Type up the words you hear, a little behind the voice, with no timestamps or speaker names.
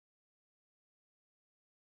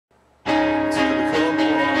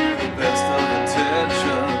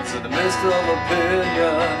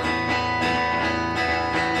opinion.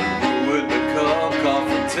 Who would become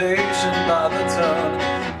confrontation by the ton,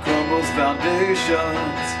 crumbles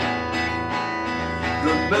foundations.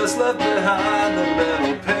 The mess left behind, the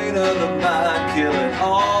mental pain of the mind, killing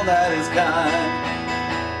all that is kind.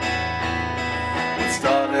 It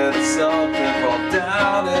started as something, brought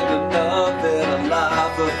down into nothing, a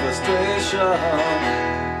life of frustration.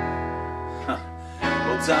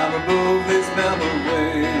 Well, time remove these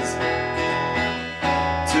memories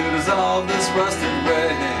to dissolve this rusted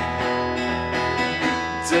ring.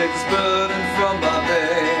 Take this burden from my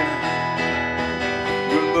vein.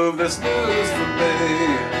 Remove this news from me.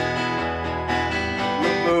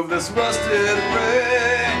 Remove this rusted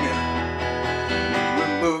ring.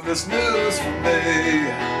 Remove this news from me.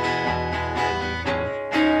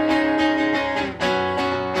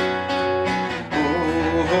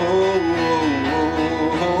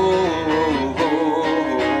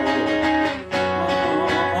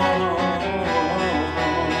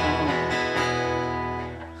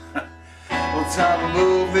 Time to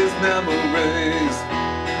move these memories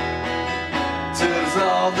to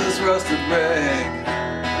dissolve this rusted ring.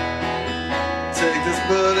 Take this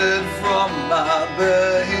burden from my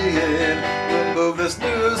vein. Remove this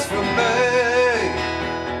news from me.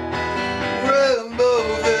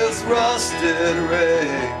 Remove this rusted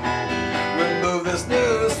ring. Remove this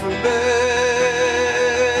news from me.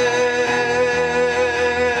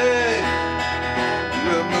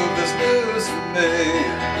 Remove this news from me.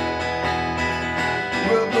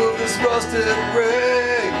 Remove this rusted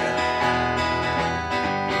ring.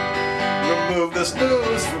 Remove this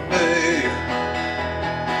news from me.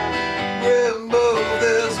 Remove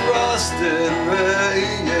this rusted ring.